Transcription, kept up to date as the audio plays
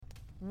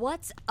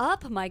What's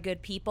up, my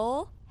good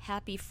people?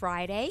 Happy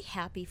Friday,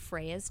 happy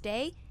Freya's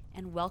Day,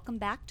 and welcome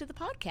back to the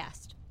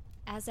podcast.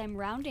 As I'm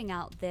rounding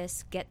out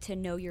this Get to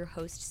Know Your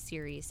Host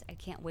series, I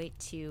can't wait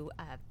to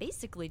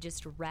basically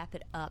just wrap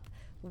it up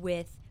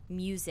with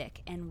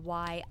music and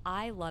why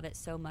I love it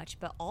so much,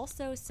 but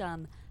also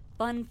some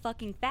fun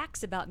fucking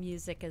facts about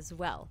music as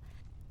well.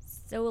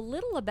 So a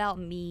little about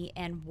me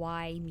and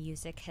why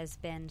music has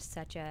been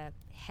such a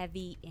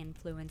heavy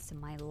influence in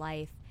my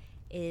life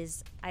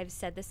is I've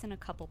said this in a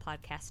couple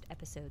podcast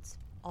episodes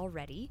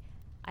already.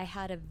 I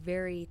had a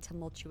very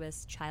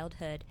tumultuous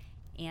childhood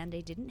and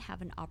I didn't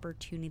have an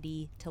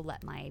opportunity to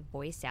let my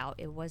voice out.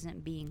 It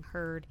wasn't being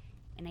heard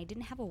and I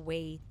didn't have a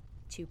way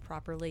to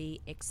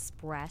properly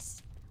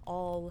express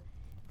all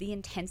the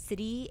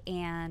intensity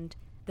and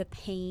the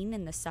pain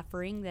and the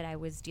suffering that I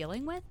was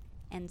dealing with.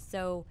 And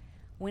so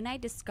when I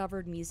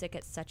discovered music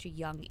at such a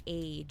young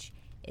age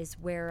is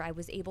where I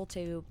was able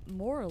to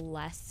more or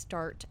less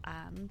start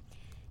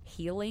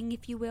healing,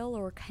 if you will,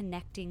 or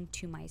connecting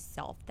to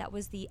myself. That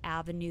was the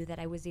avenue that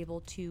I was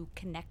able to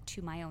connect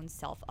to my own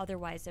self.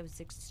 Otherwise, I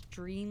was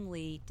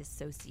extremely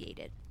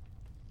dissociated.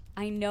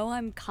 I know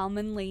I'm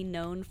commonly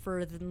known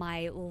for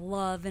my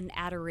love and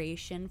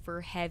adoration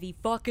for heavy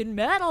fucking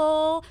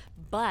metal,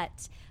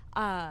 but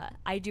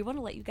I do want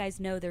to let you guys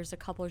know there's a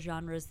couple of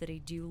genres that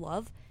I do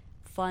love.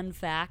 Fun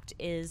fact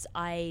is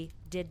I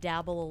did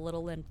dabble a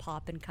little in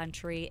pop and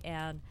country,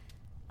 and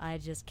I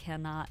just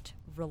cannot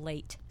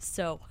relate.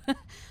 So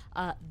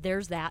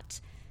there's that.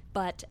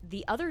 But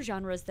the other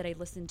genres that I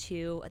listen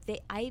to,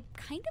 I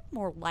kind of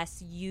more or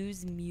less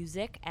use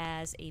music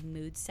as a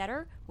mood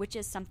setter, which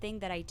is something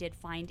that I did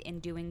find in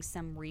doing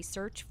some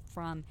research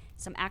from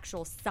some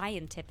actual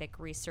scientific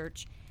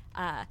research,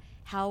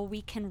 how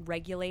we can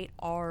regulate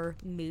our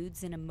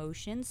moods and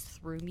emotions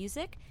through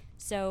music.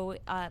 So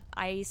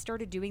I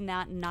started doing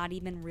that, not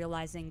even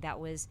realizing that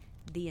was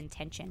the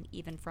intention,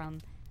 even from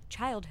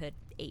childhood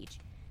age.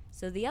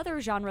 So the other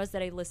genres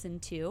that I listen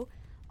to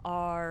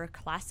are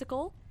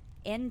classical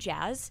and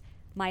jazz.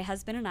 My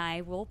husband and I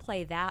will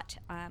play that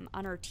on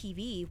our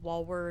TV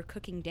while we're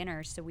cooking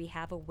dinner, so we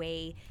have a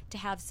way to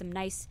have some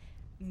nice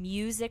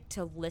music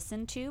to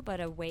listen to, but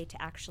a way to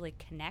actually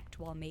connect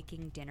while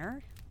making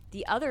dinner.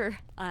 The other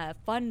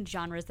fun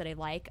genres that I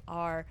like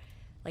are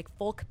like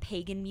folk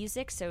pagan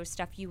music, so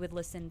stuff you would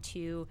listen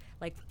to,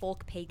 like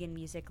folk pagan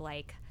music,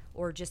 like,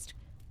 or just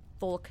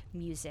folk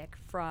music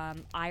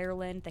from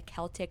Ireland, the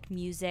Celtic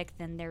music.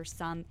 Then there's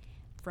some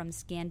from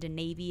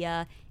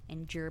Scandinavia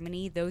and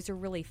Germany. Those are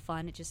really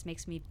fun. It just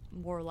makes me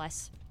more or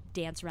less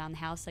dance around the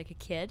house like a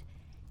kid.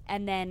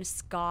 And then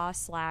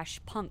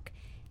ska/punk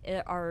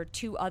are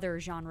two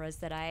other genres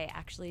that I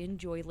actually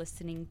enjoy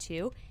listening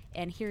to.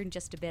 And here in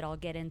just a bit, I'll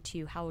get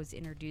into how I was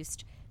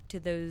introduced to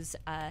those,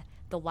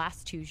 the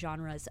last two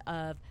genres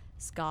of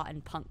ska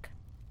and punk.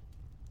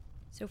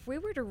 So if we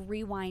were to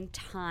rewind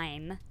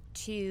time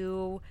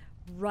to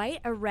right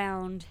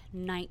around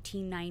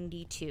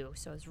 1992,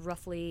 so I was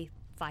roughly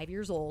 5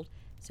 years old.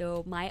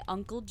 So my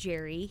Uncle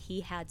Jerry,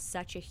 he had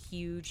such a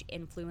huge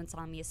influence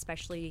on me,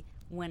 especially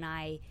when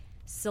I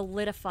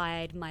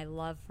solidified my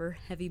love for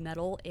heavy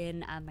metal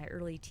in my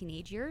early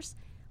teenage years.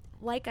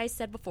 Like I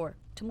said before,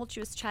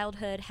 tumultuous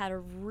childhood, had a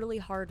really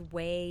hard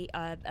way.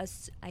 I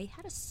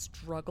had a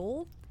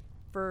struggle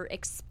for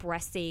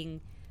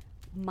expressing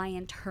my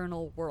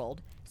internal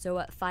world. So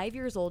at 5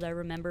 years old, I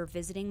remember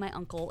visiting my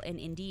uncle in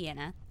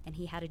Indiana, and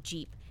he had a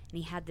Jeep, and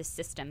he had this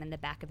system in the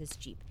back of his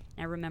Jeep.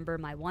 And I remember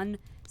my one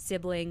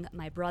sibling,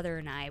 my brother,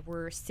 and I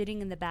were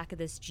sitting in the back of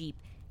this Jeep,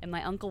 and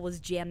my uncle was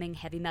jamming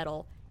heavy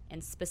metal,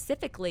 and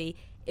specifically,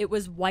 it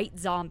was White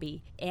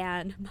Zombie.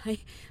 And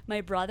my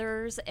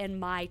brothers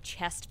and my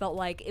chest felt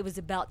like it was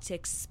about to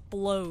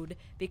explode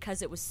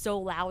because it was so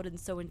loud and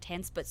so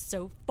intense, but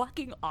so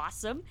fucking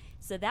awesome.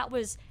 So that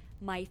was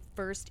my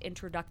first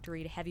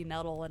introductory to heavy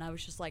metal, and I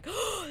was just like,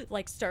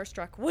 like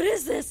starstruck. What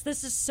is this?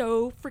 This is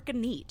so freaking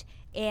neat.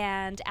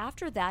 And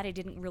after that, I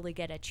didn't really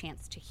get a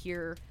chance to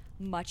hear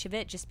much of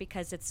it just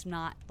because it's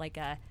not like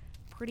a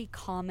pretty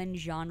common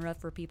genre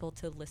for people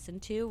to listen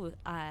to.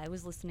 I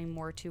was listening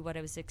more to what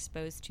I was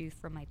exposed to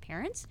from my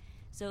parents.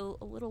 So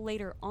a little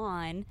later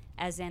on,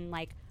 as in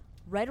like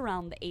right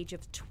around the age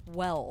of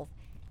 12,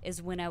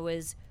 is when I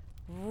was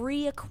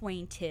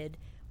reacquainted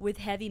with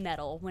heavy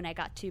metal when I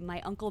got to, my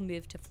uncle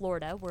moved to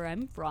Florida, where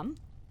I'm from,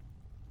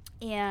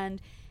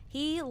 and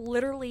he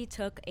literally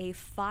took a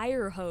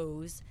fire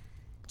hose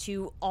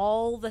to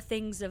all the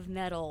things of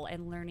metal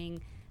and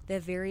learning the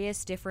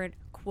various different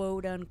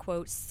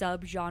quote-unquote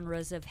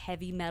subgenres of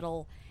heavy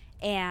metal,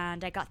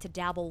 and I got to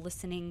dabble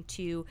listening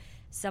to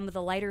some of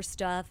the lighter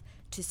stuff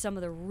to some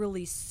of the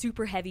really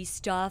super heavy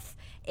stuff,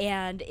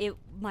 and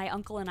my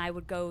uncle and I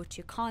would go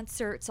to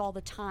concerts all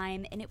the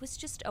time, and it was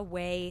just a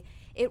way.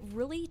 It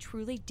really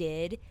truly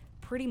did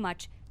pretty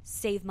much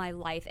save my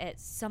life at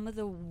some of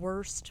the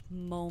worst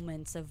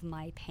moments of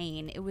my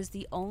pain. It was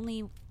the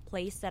only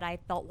place that I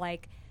felt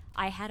like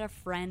I had a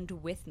friend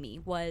with me,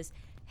 was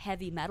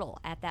heavy metal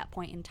at that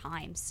point in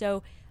time.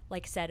 So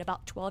like I said,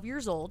 about 12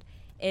 years old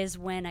is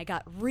when I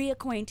got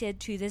reacquainted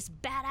to this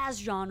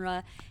badass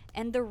genre.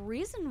 And the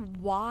reason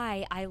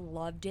why I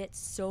loved it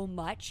so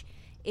much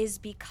is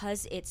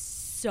because it's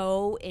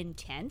so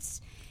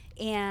intense,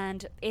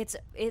 and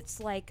it's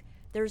like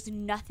there's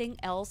nothing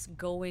else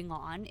going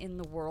on in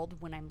the world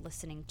when I'm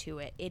listening to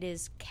it. It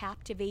is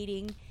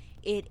captivating.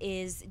 It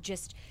is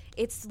just,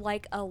 it's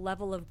like a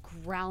level of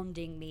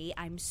grounding me.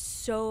 I'm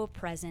so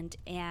present.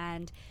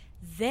 And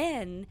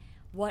then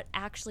what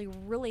actually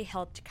really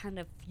helped to kind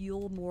of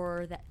fuel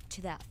more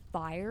that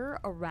fire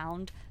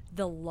around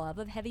the love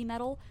of heavy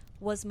metal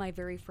was my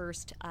very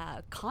first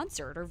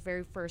concert, or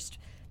very first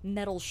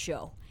metal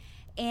show.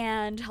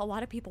 And a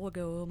lot of people will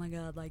go, oh my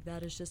God, like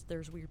that is just,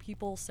 there's weird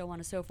people, so on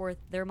and so forth.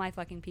 They're my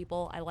fucking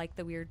people. I like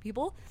the weird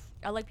people.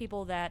 I like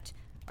people that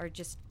are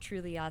just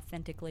truly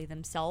authentically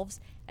themselves.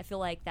 I feel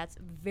like that's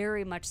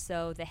very much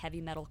so the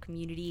heavy metal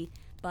community.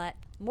 But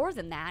more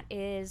than that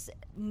is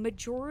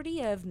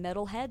majority of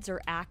metalheads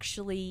are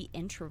actually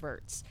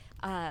introverts.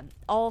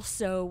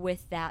 Also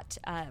with that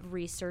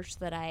research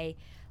that I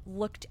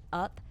looked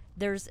up,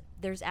 there's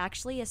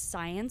actually a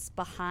science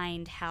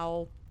behind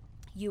how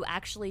you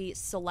actually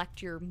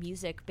select your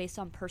music based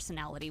on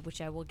personality, which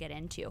I will get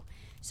into.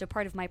 So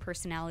part of my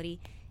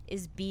personality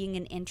is being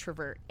an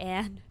introvert.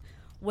 And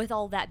with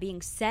all that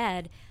being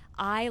said,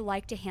 I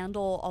like to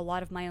handle a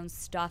lot of my own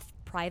stuff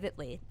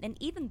privately. And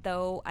even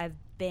though I've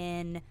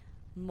been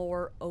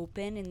more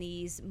open in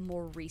these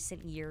more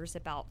recent years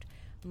about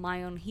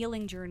my own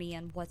healing journey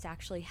and what's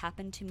actually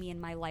happened to me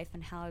in my life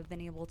and how I've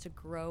been able to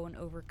grow and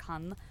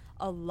overcome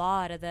a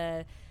lot of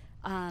the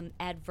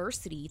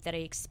adversity that I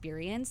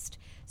experienced,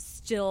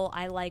 still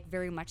I like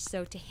very much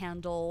so to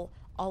handle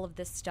all of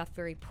this stuff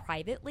very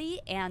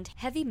privately. And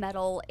heavy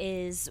metal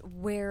is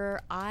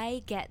where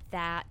I get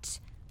that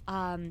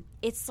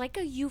it's like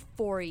a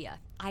euphoria.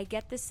 I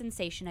get this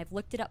sensation. I've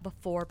looked it up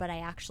before, but I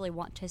actually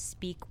want to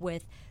speak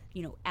with,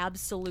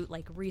 absolute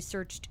like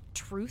researched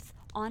truth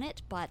on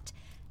it. But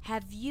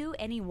have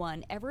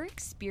anyone ever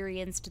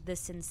experienced the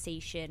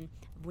sensation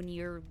when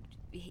you're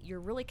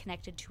really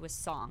connected to a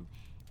song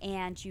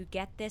and you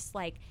get this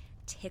like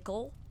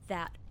tickle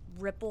that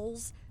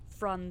ripples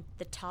from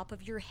the top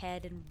of your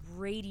head and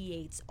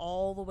radiates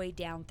all the way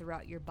down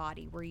throughout your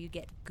body, where you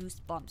get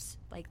goosebumps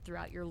like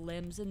throughout your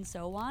limbs and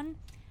so on?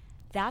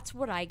 That's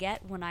what I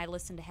get when I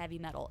listen to heavy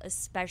metal,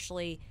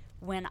 especially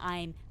when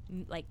I'm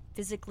like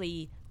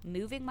physically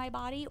moving my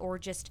body or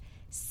just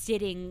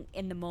sitting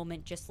in the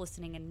moment just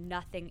listening and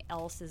nothing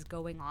else is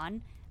going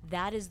on.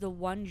 That is the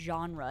one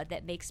genre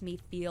that makes me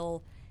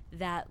feel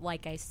that,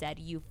 like I said,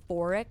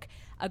 euphoric,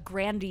 a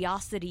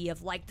grandiosity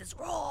of like this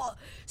raw,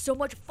 so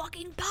much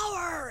fucking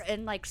power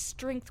and like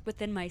strength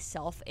within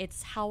myself.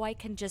 It's how I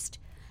can just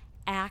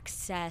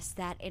access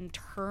that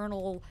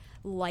internal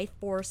life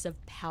force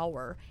of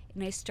power.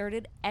 And I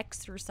started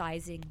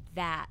exercising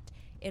that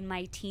in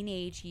my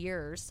teenage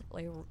years,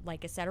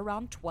 like I said,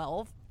 around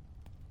 12,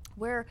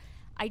 where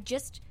I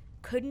just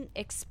couldn't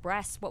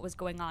express what was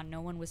going on.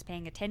 No one was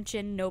paying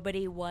attention.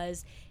 Nobody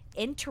was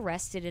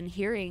interested in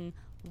hearing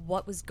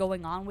what was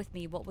going on with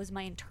me, what was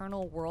my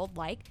internal world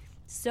like.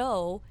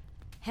 So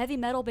heavy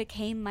metal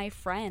became my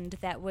friend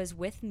that was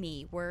with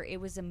me, where it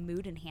was a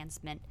mood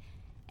enhancement.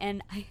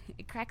 And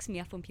it cracks me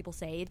up when people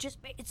say,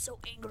 it's so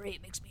angry,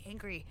 it makes me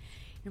angry.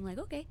 And I'm like,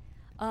 okay.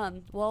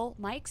 Well,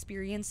 my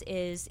experience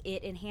is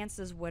it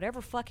enhances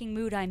whatever fucking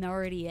mood I'm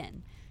already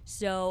in.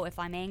 So if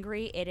I'm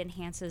angry, it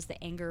enhances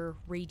the anger,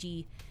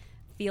 ragey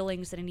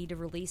feelings that I need to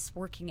release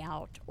working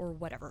out or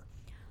whatever.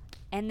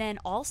 And then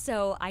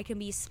also, I can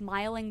be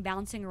smiling,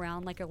 bouncing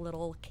around like a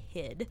little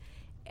kid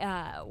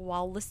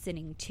while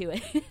listening to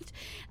it,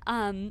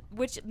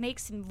 which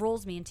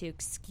rolls me into,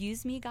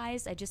 excuse me,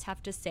 guys, I just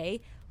have to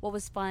say, what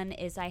was fun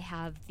is I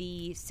have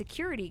the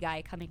security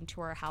guy coming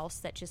to our house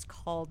that just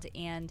called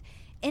and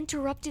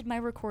interrupted my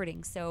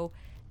recording. So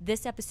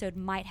this episode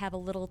might have a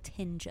little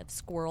tinge of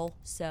squirrel.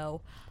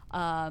 So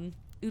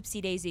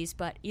oopsie daisies,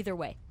 but either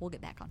way, we'll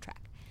get back on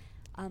track.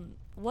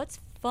 What's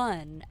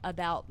fun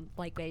about,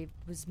 like I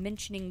was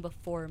mentioning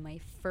before, my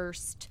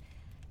first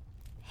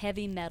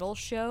heavy metal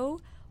show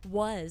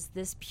was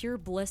this pure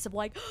bliss of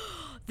like,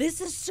 oh,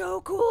 this is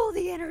so cool,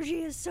 the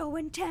energy is so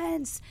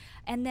intense.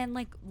 And then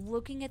like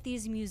looking at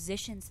these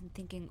musicians and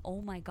thinking,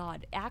 oh my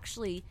God,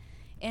 actually,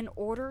 in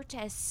order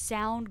to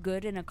sound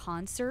good in a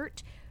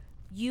concert,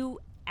 you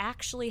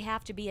actually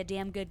have to be a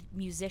damn good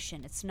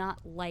musician. It's not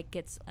like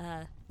it's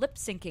lip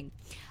syncing.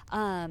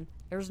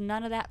 There's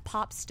none of that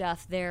pop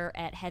stuff there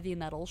at heavy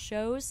metal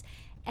shows.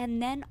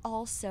 And then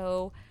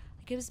also,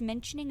 like I was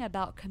mentioning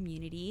about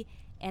community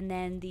and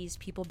then these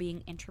people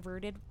being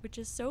introverted, which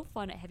is so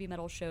fun at heavy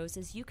metal shows,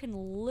 is you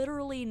can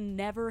literally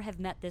never have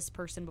met this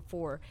person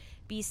before,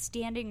 be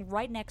standing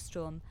right next to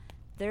them,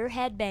 they're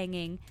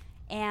headbanging,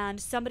 and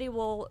somebody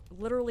will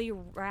literally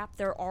wrap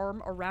their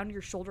arm around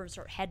your shoulder and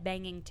start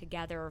headbanging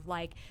together,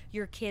 like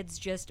your kids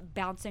just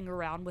bouncing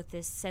around with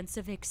this sense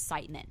of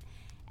excitement.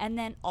 And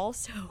then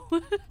also,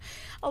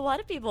 a lot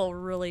of people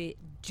really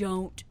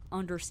don't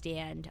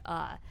understand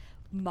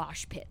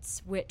mosh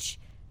pits, which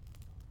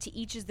to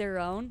each is their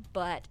own,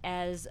 but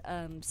as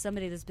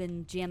somebody that's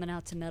been jamming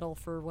out to metal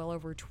for well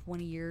over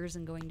 20 years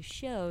and going to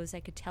shows, I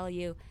could tell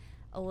you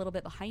a little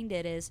bit behind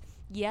it is,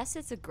 yes,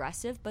 it's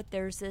aggressive, but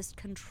there's this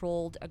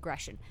controlled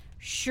aggression.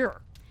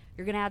 Sure,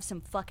 you're going to have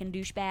some fucking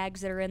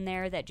douchebags that are in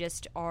there that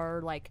just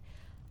are like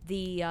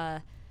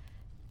the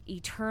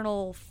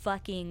eternal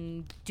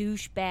fucking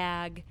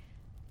douchebag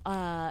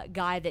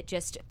guy that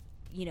just,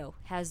 you know,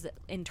 has the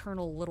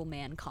internal little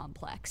man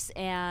complex.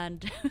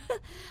 And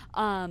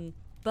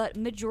but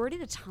majority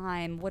of the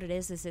time, what it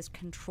is this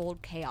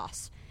controlled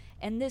chaos.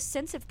 And this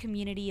sense of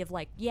community of,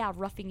 like, yeah,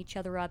 roughing each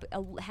other up,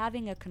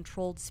 having a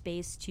controlled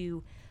space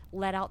to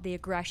let out the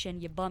aggression.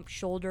 You bump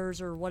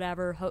shoulders or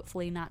whatever,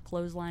 hopefully not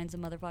clotheslines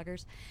and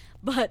motherfuckers.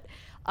 But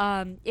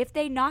if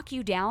they knock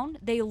you down,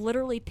 they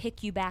literally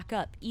pick you back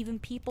up. Even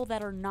people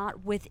that are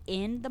not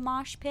within the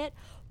mosh pit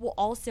will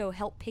also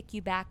help pick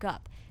you back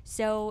up.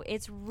 So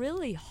it's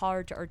really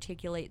hard to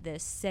articulate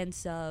this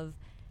sense of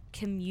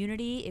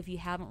community if you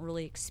haven't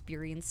really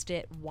experienced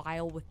it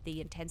while with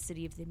the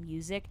intensity of the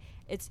music.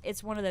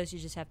 It's one of those you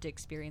just have to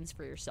experience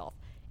for yourself.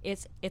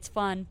 It's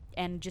fun,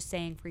 and just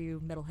saying for you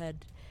metalhead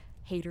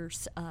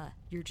haters,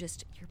 you're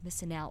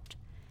missing out.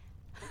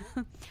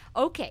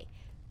 Okay,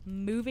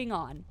 moving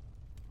on.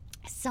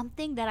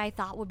 Something that I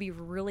thought would be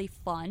really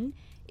fun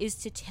is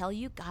to tell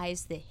you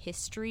guys the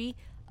history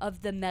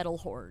of the metal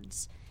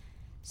horns.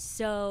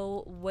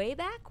 So way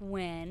back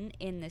when,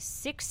 in the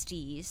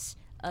 60s,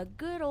 a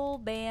good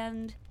old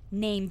band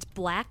named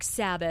Black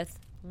Sabbath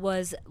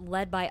was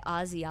led by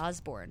Ozzy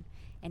Osbourne.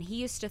 And he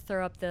used to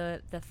throw up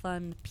the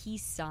fun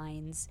peace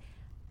signs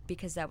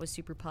because that was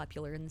super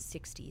popular in the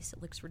 60s.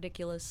 It looks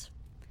ridiculous.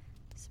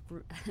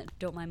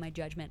 Don't mind my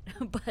judgment.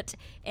 But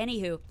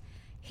anywho,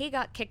 he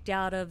got kicked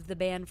out of the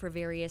band for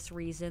various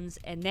reasons.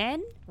 And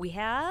then we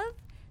have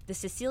the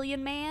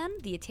Sicilian man,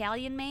 the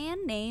Italian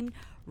man named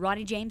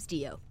Ronnie James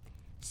Dio.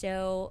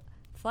 So,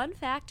 fun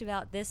fact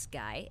about this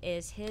guy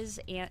is his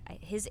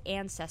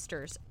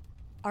ancestors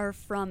are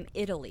from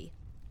Italy.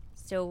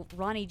 So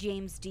Ronnie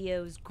James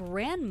Dio's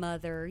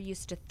grandmother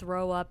used to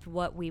throw up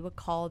what we would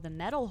call the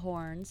metal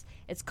horns.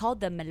 It's called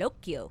the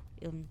malocchio.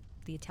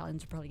 The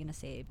Italians are probably going to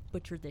say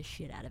butchered this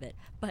shit out of it.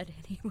 But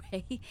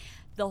anyway,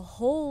 the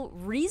whole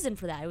reason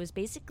for that, it was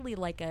basically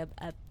like a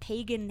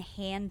pagan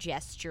hand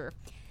gesture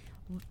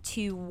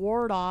to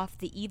ward off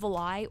the evil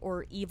eye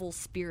or evil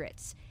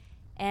spirits.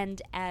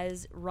 And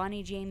as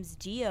Ronnie James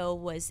Dio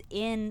was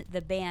in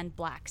the band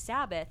Black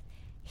Sabbath,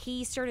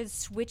 he started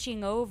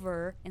switching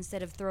over.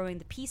 Instead of throwing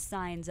the peace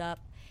signs up,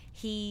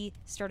 he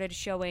started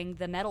showing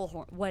the metal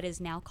horn, what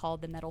is now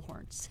called the metal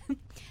horns.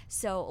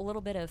 So a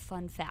little bit of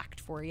fun fact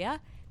for you.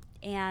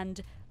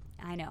 And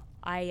I know,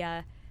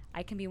 I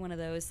can be one of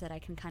those that I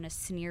can kind of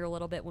sneer a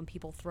little bit when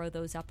people throw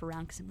those up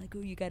around, because I'm like,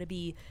 oh, you got to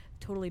be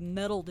totally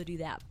metal to do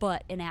that.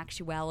 But in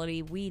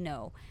actuality, we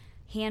know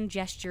hand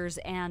gestures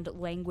and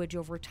language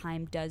over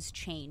time does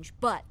change.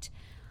 But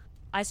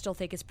I still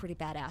think it's pretty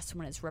badass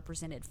when it's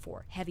represented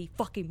for heavy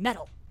fucking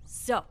metal.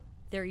 So,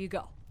 there you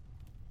go.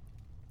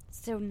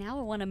 So now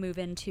I want to move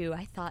into,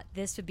 I thought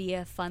this would be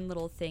a fun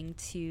little thing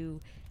to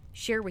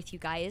share with you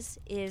guys,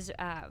 is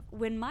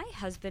when my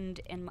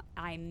husband and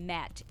I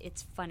met,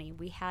 it's funny,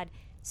 we had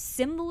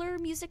similar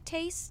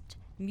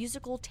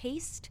musical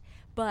taste,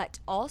 but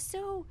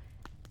also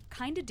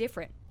kind of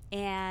different.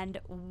 And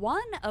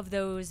one of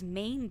those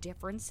main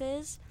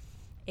differences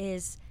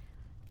is,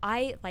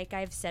 like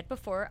I've said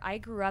before, I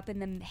grew up in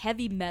the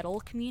heavy metal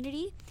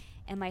community,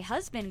 and my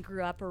husband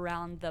grew up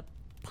around the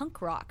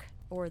punk rock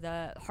or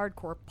the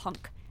hardcore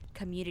punk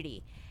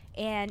community.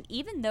 And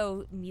even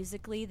though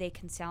musically they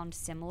can sound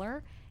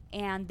similar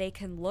and they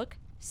can look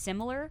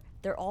similar,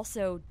 they're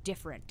also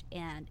different.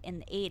 And in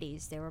the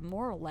 80s, they were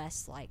more or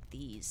less like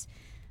these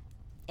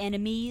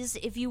enemies,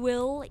 if you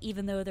will,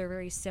 even though they're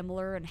very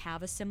similar and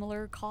have a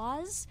similar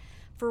cause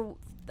for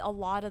a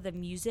lot of the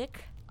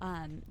music,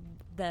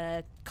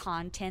 the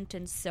content,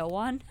 and so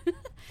on.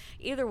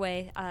 Either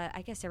way,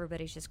 I guess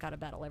everybody's just got to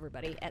battle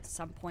everybody at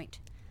some point.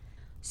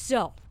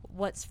 So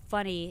what's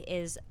funny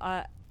is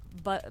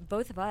but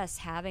both of us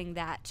having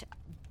that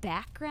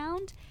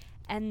background,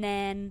 and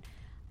then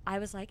I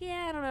was like,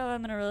 yeah, I don't know, I'm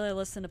going to really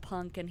listen to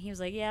punk. And he was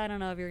like, yeah, I don't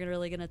know if you're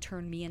really going to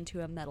turn me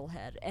into a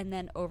metalhead. And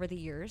then over the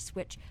years,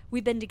 which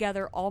we've been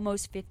together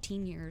almost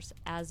 15 years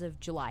as of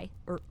July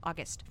or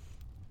August,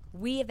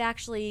 we have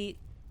actually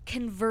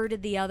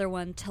converted the other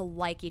one to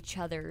like each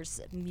other's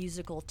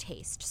musical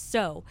taste.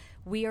 So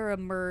we are a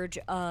merge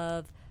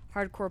of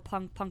hardcore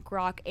punk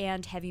rock,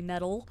 and heavy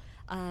metal.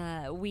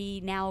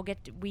 We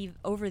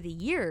over the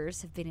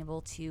years have been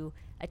able to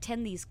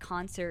attend these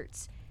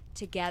concerts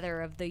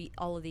together of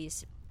all of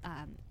these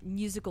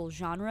musical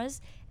genres,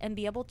 and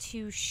be able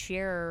to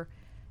share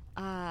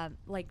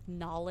like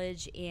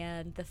knowledge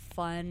and the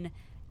fun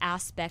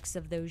aspects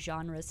of those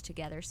genres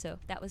together. So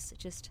that was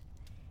just,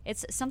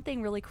 it's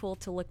something really cool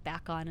to look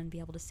back on and be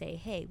able to say,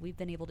 hey, we've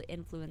been able to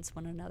influence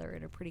one another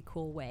in a pretty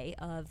cool way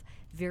of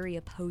very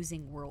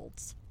opposing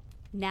worlds.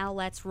 Now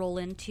let's roll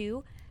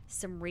into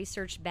some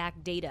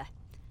research-backed data.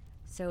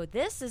 So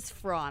this is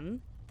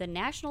from the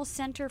National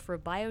Center for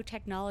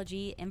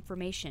Biotechnology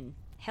Information.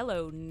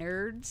 Hello,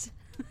 nerds.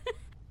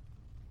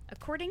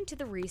 According to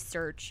the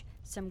research,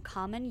 some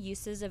common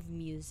uses of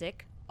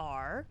music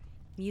are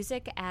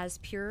music as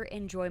pure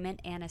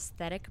enjoyment and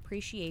aesthetic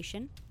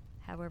appreciation.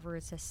 However,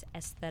 it's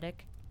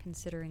aesthetic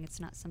considering it's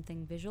not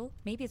something visual.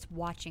 Maybe it's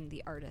watching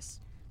the artist.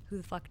 Who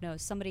the fuck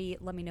knows? Somebody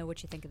let me know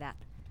what you think of that.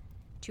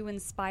 To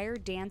inspire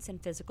dance and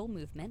physical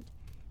movement.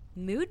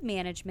 Mood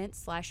management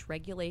 /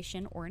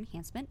 regulation or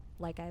enhancement,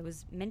 like I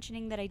was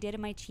mentioning that I did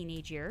in my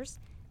teenage years.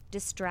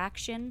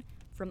 Distraction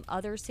from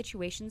other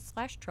situations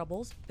 /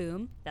 troubles.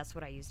 Boom, that's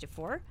what I used it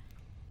for.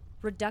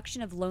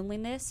 Reduction of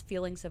loneliness,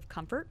 feelings of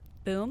comfort.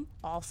 Boom,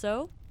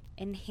 also.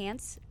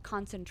 Enhance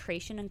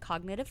concentration and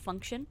cognitive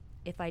function.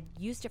 If I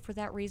used it for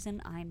that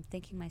reason, I'm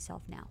thanking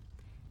myself now.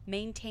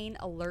 Maintain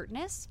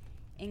alertness,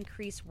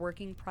 increase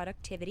working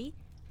productivity,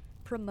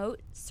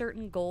 promote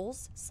certain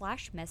goals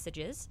 /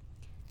 messages,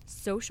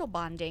 social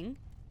bonding,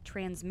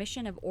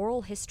 transmission of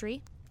oral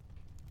history,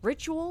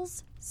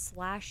 rituals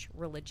 /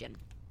 religion.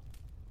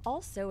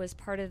 Also, as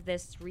part of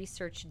this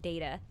research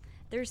data,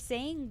 they're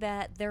saying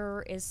that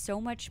there is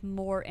so much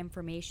more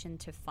information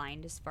to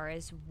find as far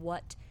as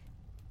what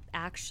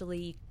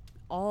actually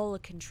all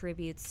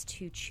contributes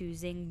to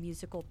choosing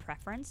musical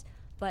preference,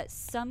 but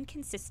some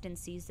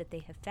consistencies that they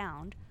have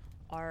found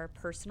are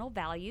personal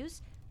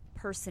values,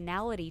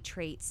 personality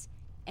traits,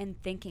 and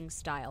thinking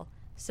style.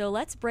 So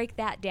let's break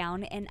that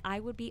down, and I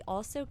would be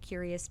also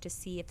curious to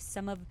see if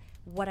some of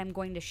what I'm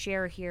going to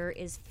share here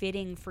is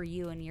fitting for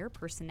you and your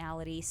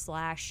personality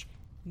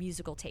 /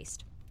 musical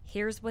taste.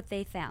 Here's what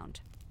they found.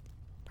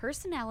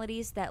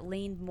 Personalities that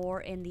lean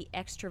more in the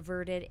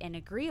extroverted and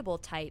agreeable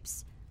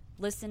types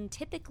listen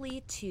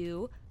typically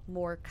to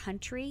more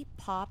country,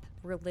 pop,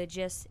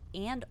 religious,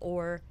 and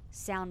or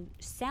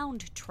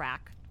soundtrack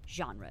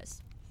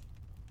genres.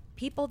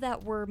 People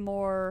that were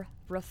more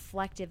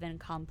reflective and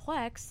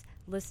complex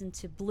listen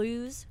to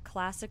blues,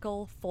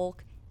 classical,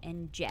 folk,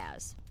 and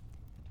jazz.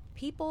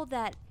 People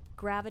that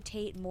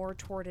gravitate more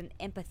toward an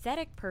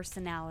empathetic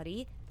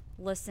personality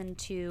listen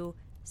to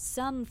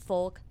some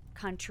folk,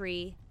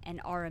 country,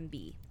 and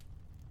R&B.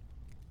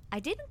 I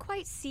didn't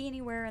quite see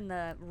anywhere in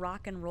the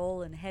rock and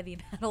roll and heavy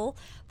metal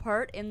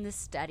part in this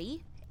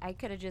study. I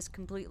could have just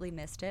completely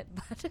missed it,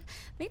 but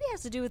maybe it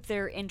has to do with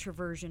their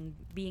introversion,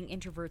 being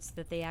introverts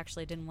that they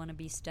actually didn't want to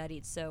be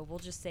studied. So we'll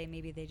just say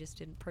maybe they just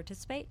didn't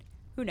participate.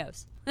 Who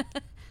knows?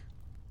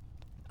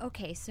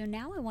 Okay, so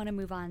now I want to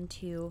move on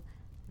to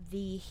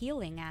the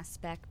healing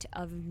aspect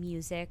of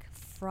music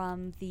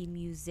from the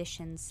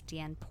musician's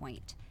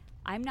standpoint.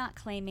 I'm not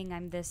claiming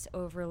I'm this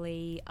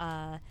overly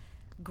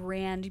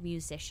grand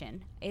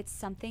musician. It's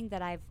something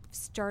that I've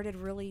started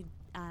really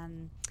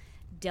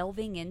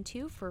delving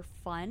into for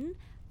fun,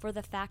 for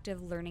the fact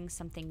of learning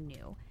something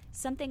new.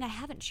 Something I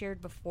haven't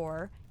shared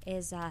before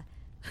is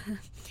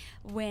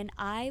when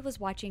I was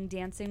watching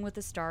Dancing with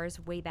the Stars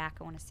way back,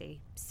 I want to say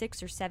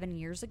 6 or 7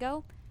 years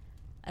ago,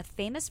 a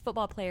famous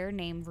football player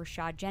named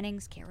Rashad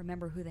Jennings, can't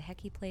remember who the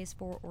heck he plays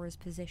for or his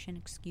position,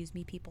 excuse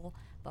me people,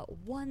 but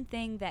one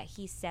thing that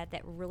he said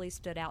that really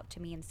stood out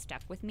to me and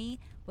stuck with me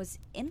was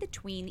in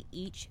between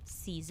each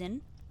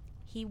season,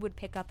 he would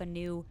pick up a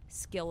new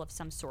skill of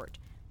some sort,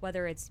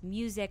 whether it's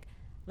music,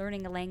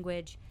 learning a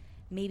language,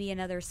 maybe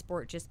another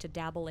sport just to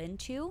dabble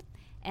into.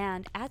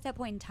 And at that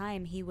point in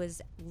time, he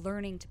was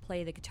learning to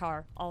play the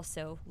guitar,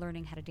 also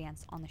learning how to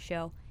dance on the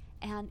show.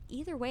 And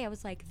either way, I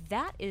was like,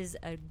 that is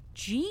a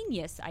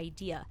genius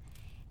idea.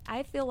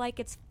 I feel like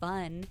it's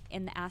fun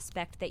in the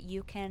aspect that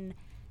you can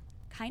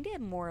kind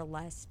of more or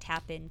less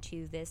tap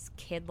into this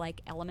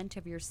kid-like element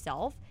of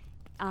yourself,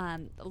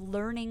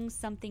 learning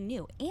something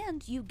new.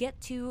 And you get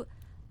to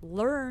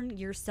learn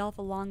yourself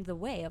along the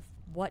way of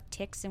what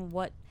ticks and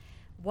what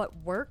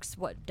works,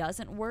 what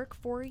doesn't work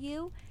for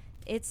you.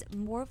 It's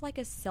more of like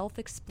a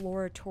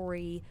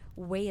self-exploratory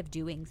way of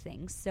doing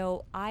things.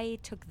 So I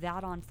took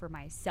that on for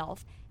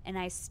myself, and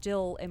I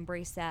still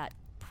embrace that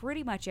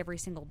pretty much every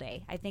single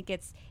day. I think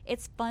it's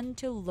fun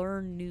to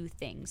learn new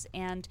things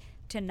and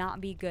to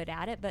not be good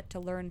at it, but to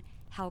learn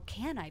how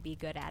can I be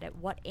good at it?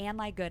 What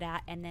am I good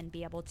at? And then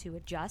be able to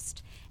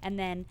adjust. And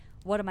then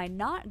what am I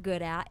not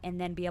good at?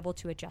 And then be able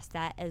to adjust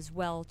that as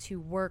well to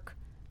work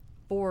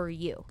for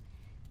you.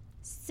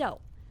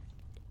 So,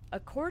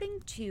 according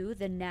to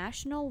the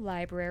National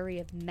Library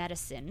of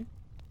Medicine,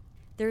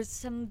 there's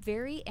some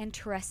very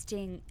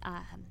interesting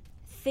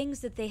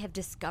things that they have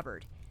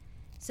discovered.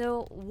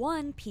 So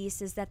one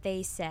piece is that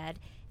they said,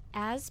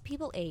 as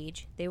people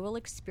age, they will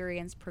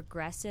experience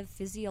progressive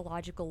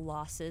physiological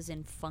losses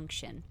in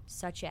function,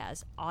 such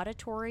as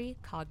auditory,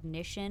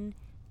 cognition,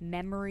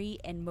 memory,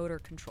 and motor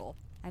control.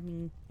 I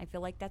mean, I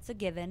feel like that's a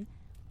given.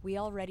 We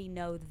already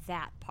know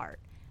that part.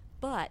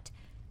 But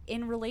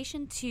in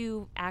relation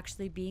to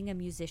actually being a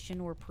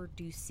musician or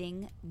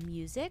producing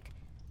music,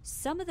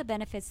 some of the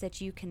benefits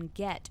that you can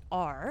get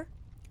are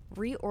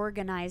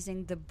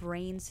reorganizing the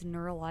brain's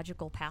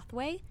neurological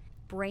pathway,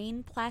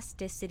 brain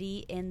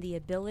plasticity and the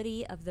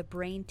ability of the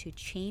brain to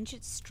change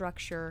its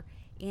structure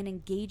and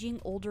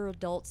engaging older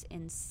adults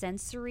in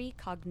sensory,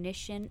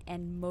 cognition,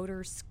 and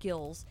motor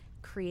skills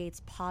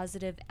creates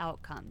positive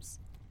outcomes.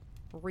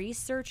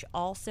 Research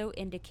also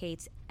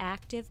indicates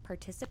active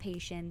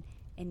participation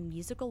in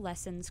musical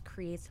lessons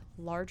creates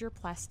larger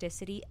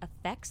plasticity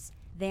effects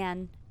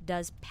than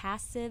does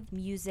passive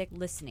music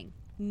listening.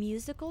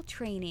 Musical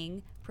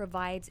training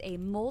provides a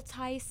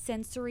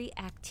multi-sensory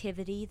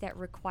activity that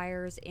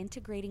requires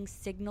integrating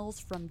signals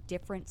from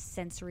different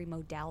sensory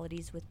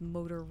modalities with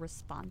motor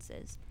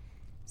responses.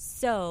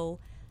 So,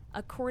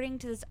 according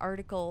to this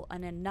article,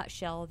 in a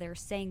nutshell, they're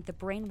saying the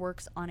brain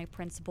works on a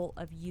principle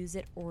of use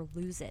it or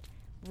lose it,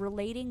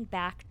 relating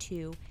back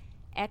to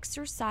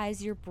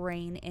exercise your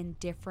brain in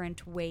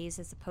different ways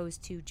as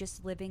opposed to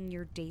just living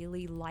your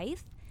daily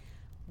life,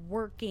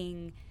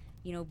 working,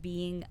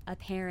 being a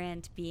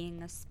parent,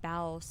 being a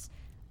spouse,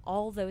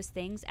 all those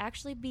things.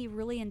 Actually be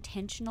really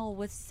intentional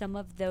with some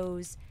of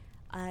those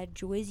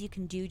joys you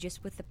can do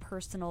just with the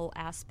personal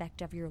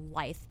aspect of your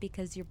life,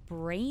 because your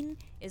brain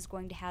is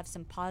going to have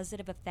some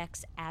positive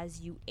effects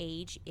as you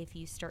age if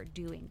you start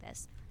doing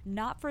this.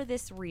 Not for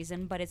this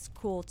reason, but it's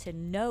cool to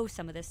know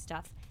some of this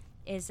stuff,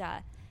 is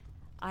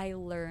I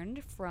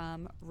learned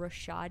from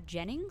Rashad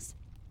Jennings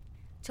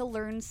to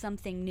learn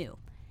something new.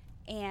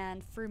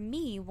 And for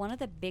me, one of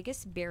the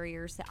biggest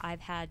barriers that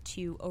I've had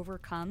to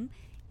overcome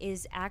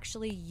is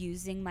actually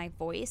using my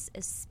voice,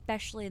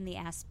 especially in the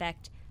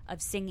aspect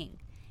of singing.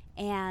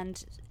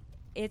 And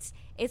it's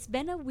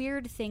been a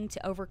weird thing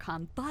to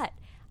overcome, but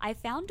I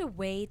found a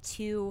way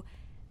to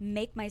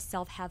make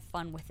myself have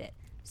fun with it.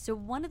 So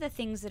one of the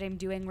things that I'm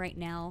doing right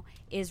now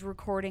is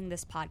recording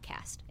this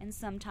podcast. And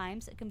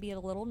sometimes it can be a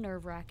little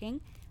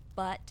nerve-wracking,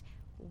 but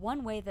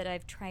one way that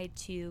I've tried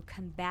to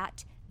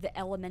combat the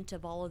element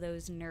of all of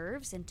those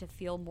nerves and to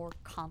feel more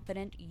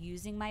confident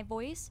using my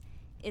voice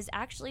is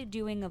actually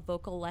doing a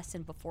vocal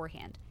lesson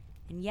beforehand.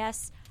 And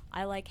yes,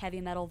 I like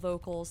heavy metal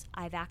vocals.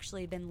 I've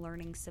actually been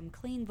learning some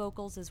clean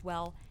vocals as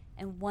well.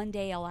 And one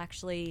day I'll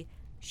actually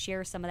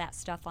share some of that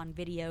stuff on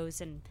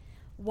videos and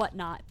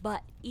whatnot.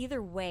 But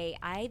either way,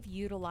 I've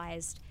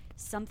utilized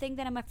something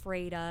that I'm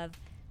afraid of,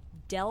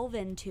 delve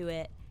into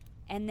it,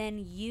 and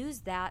then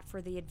use that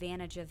for the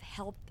advantage of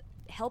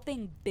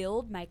helping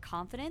build my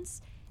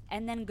confidence,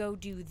 and then go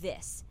do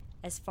this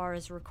as far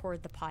as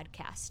record the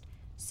podcast.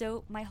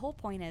 So my whole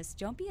point is,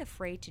 don't be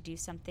afraid to do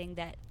something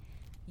that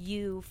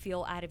you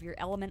feel out of your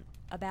element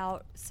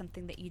about,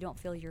 something that you don't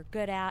feel you're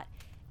good at,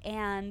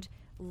 and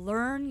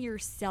learn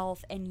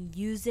yourself and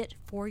use it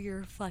for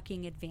your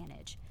fucking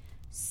advantage.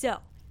 So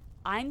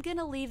I'm going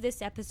to leave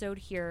this episode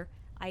here.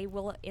 I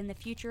will in the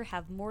future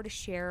have more to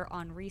share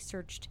on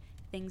researched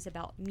things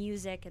about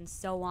music and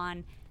so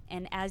on.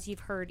 And as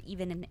you've heard,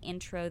 even in the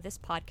intro, this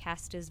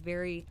podcast is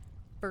very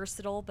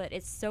versatile, but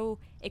it's so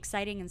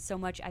exciting and so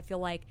much I feel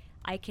like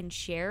I can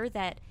share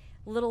that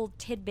little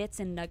tidbits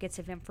and nuggets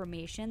of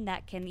information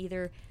that can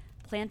either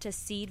plant a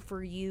seed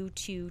for you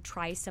to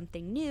try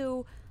something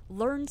new,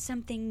 learn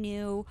something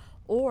new,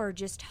 or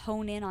just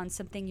hone in on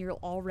something you're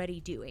already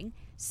doing.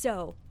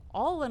 So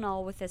all in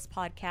all with this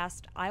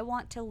podcast, I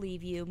want to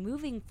leave you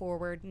moving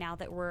forward now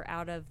that we're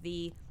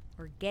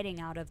getting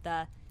out of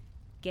the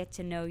Get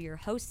to Know Your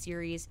Host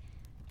series.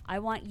 I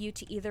want you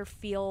to either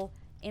feel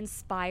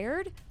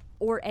inspired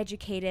or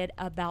educated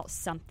about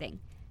something.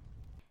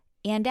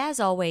 And as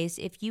always,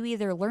 if you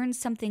either learned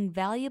something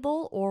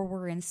valuable or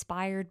were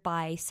inspired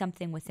by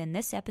something within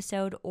this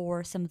episode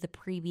or some of the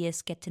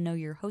previous Get to Know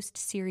Your Host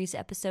series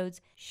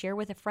episodes, share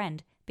with a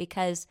friend,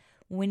 because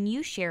when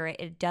you share it,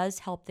 it does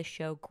help the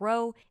show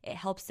grow, it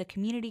helps the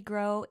community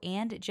grow,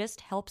 and it just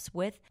helps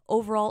with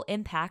overall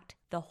impact,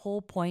 the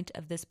whole point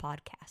of this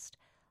podcast.